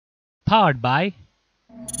Powered by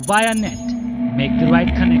Via Net. Make the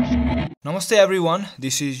right connection. Namaste everyone,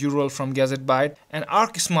 this is Ural from Gadget Byte, and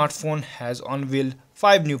Ark Smartphone has unveiled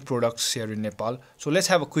 5 new products here in Nepal. So let's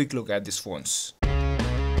have a quick look at these phones.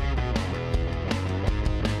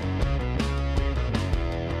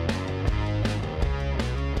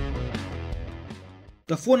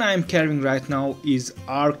 The phone I am carrying right now is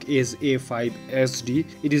Ark A5 SD.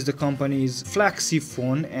 It is the company's flagship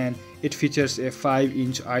phone and it features a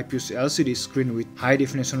 5-inch IPS LCD screen with high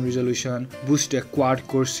definition resolution, boosts a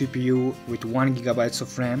quad-core CPU with 1GB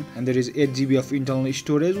of RAM, and there is 8GB of internal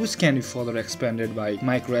storage which can be further expanded by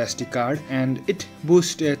micro SD card, and it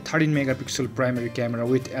boasts a 13MP primary camera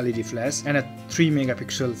with LED flash and a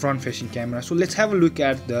 3MP front-facing camera. So let's have a look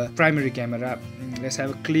at the primary camera. Let's have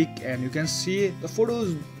a click and you can see the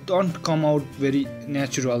photos don't come out very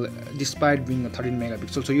natural despite being a 13MP.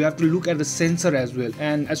 So you have to look at the sensor as well,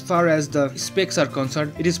 and as far as the specs are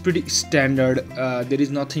concerned, it is pretty standard. There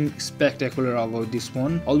is nothing spectacular about this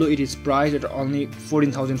phone, although it is priced at only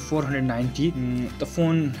 14,490. The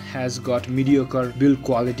phone has got mediocre build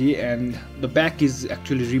quality and the back is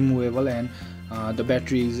actually removable, and the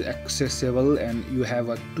battery is accessible, and you have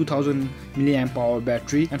a 2000 mAh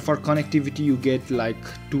battery, and for connectivity you get like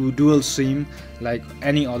 2 dual SIM like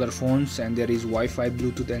any other phones, and there is Wi-Fi,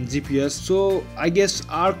 Bluetooth and GPS. So I guess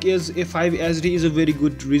Ark A5 SD is a very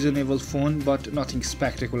good reasonable phone, but nothing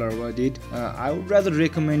spectacular about it. I would rather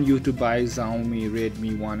recommend you to buy Xiaomi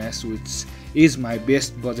Redmi 1S, which is my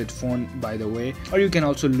best budget phone by the way, or you can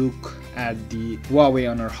also look at the Huawei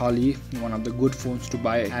Honor Holly, one of the good phones to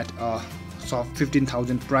buy at a soft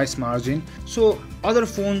 15,000 price margin. So other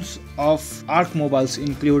phones of Ark mobiles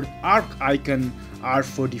include Ark Icon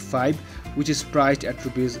R45, which is priced at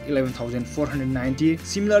rupees 11,490.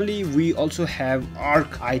 Similarly, we also have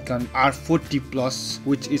Ark Icon R40 Plus,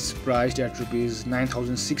 which is priced at rupees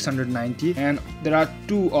 9,690, and there are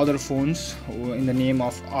 2 other phones in the name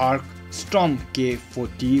of Ark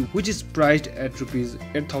StormK40, which is priced at rupees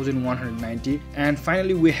 8,190, and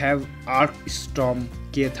finally we have Ark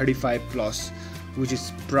StormK35 Plus, which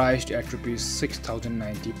is priced at rupees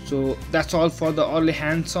 6,090. So that's all for the early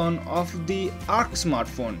hands-on of the Ark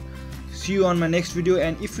smartphone. See you on my next video,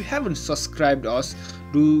 and if you haven't subscribed us,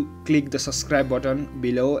 do click the subscribe button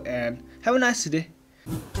below, and have a nice day.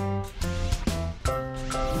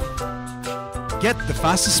 Get the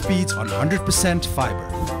fastest speeds on 100% fiber.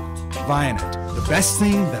 Via Net, the best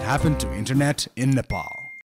thing that happened to internet in Nepal.